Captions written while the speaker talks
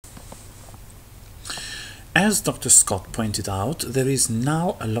As Dr. Scott pointed out, there is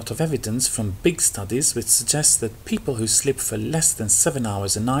now a lot of evidence from big studies which suggests that people who sleep for less than 7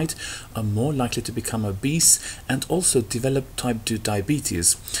 hours a night are more likely to become obese and also develop type 2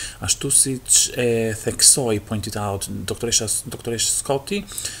 diabetes. Ashtu siç e theksoi, pointed out Dr. Scotti,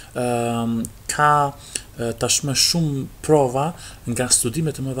 ka tashmë shumë prova nga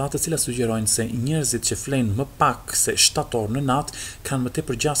studime të mëdha të cilat sugjerojnë se njerëzit që flenë më pak se 7 orë në natë kanë më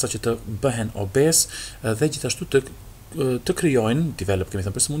tepër gjasa që të bëhen obez dhe gjithashtu të krijojnë, kemi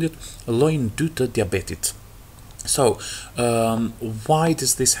thënë për sëmundjet, llojin 2 të diabetit. So, why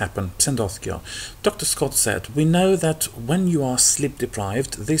does this happen? Pse ndodh kjo? Dr. Scott said, we know that when you are sleep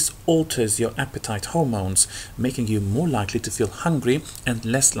deprived, this alters your appetite hormones, making you more likely to feel hungry and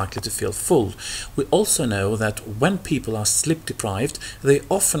less likely to feel full. We also know that when people are sleep deprived, they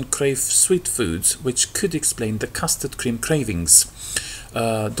often crave sweet foods, which could explain the custard cream cravings.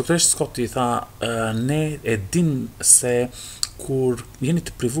 Dr. Scott I tha, ne e dim se kur jeni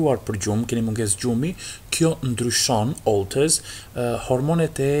të privuar për gjumë, keni mungesë gjumi, kjo ndryshon, alters,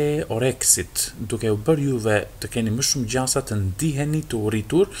 hormonet e oreksit, duke u bërë juve të keni më shumë gjasa të ndiheni të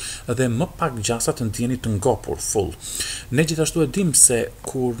uritur dhe më pak gjasa të ndiheni të ngopur, full. Ne gjithashtu e dim se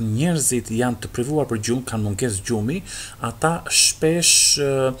kur njerëzit janë të privuar për gjumë, kanë mungesë gjumi, ata shpesh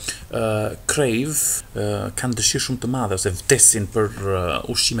kanë dëshirë shumë të madhe ose vdesin për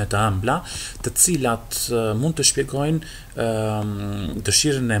ushqime të ëmbla, të cilat mund të shpjegojnë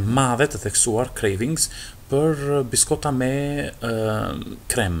dëshirën e madhe të theksuar, cravings, për biskota me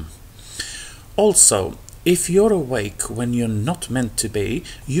krem. Also, if you're awake when you're not meant to be,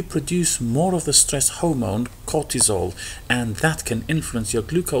 you produce more of the stress hormone, cortisol, and that can influence your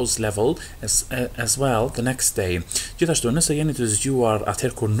glucose level as well the next day. Gjithashtu, nëse jeni të zgjuar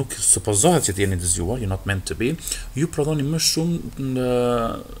atëherë kur nuk supozohet që të jeni të zgjuar, you're not meant to be, ju prodhoni më shumë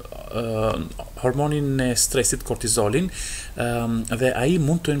hormonin e stresit, kortizolin, dhe ai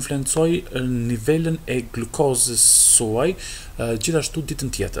mund të influencoj nivelin e glukozës suaj gjithashtu ditën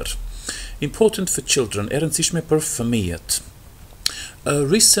tjetër. Important for children, e rëndësishme për fëmijët. A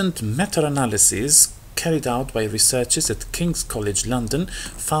recent meta-analysis carried out by researchers at King's College London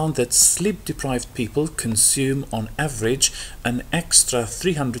found that sleep-deprived people consume on average an extra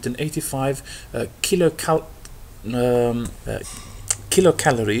 385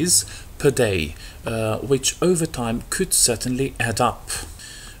 kilocalories per day, which over time could certainly add up.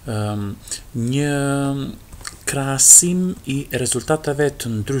 Një krahasim I rezultateve të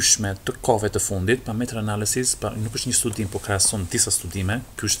ndryshme të kohëve të fundit, pa meta-analysis, nuk është një studim, po krahason disa studime,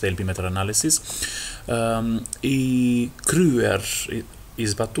 ky është thelbi meta-analysis, I kryer, I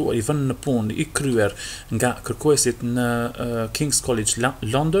zbatuar, I vënë në punë, I kryer nga kërkuesit në King's College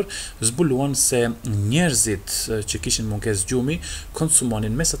London, zbuluan se njerëzit që kishin mungesë gjumi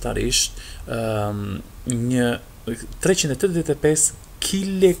konsumonin mesatarisht një 385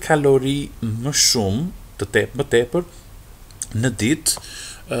 kilokalori më shumë më tepër në ditë,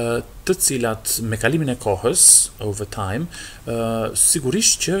 të cilat me kalimin e kohës, over time,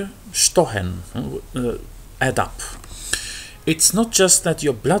 sigurisht që shtohen, add up. It's not just that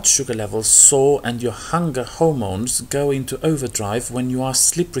your blood sugar levels soar and your hunger hormones go into overdrive when you are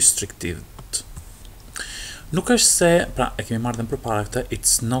sleep restricted. Nuk është se, pra e kemi marrë dhe më përpara këtë,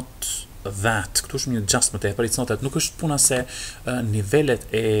 it's not that, këtu është një just më tepër, it's not that, nuk është puna se nivelet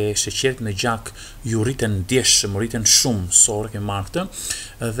e sheqerit në gjak ju rriten ndjeshëm, rriten shumë, sorë kemi marrë këtë,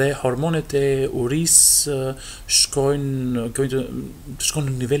 dhe hormonet e urisë shkojnë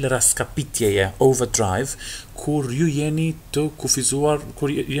në nivele raskapitjeje, overdrive, kur ju jeni të kufizuar,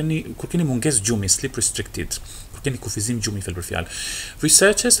 kur keni mungesë gjumi, sleep restricted.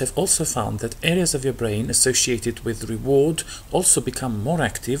 Researchers have also found that areas of your brain associated with reward also become more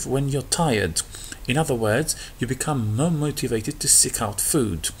active when you're tired. In other words, you become more motivated to seek out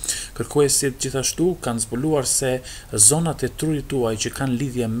food. Kërkuesit gjithashtu kanë zbuluar se zonat e trurit tuaj që kanë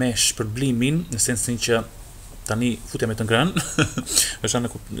lidhje me shpërblimin, në sensin që tani futja me të ngrënë, është anë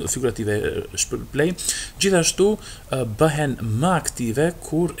figurative shpërblej, gjithashtu bëhen më aktive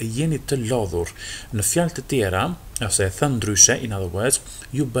kur jeni të lodhur. Në fjalë të tjera, ose e thënë ndryshe, in other words,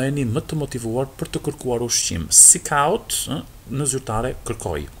 ju bëheni më të motivuar për të kërkuar ushqim. Seek out, në zyrtare,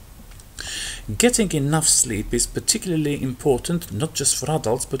 kërkoj. Getting enough sleep is particularly important not just for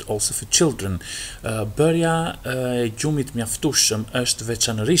adults but also for children. Bërja e gjumit mjaftueshëm është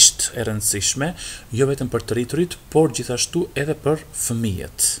veçanërisht e rëndësishme, jo vetëm për të rriturit, por gjithashtu edhe për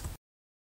fëmijët.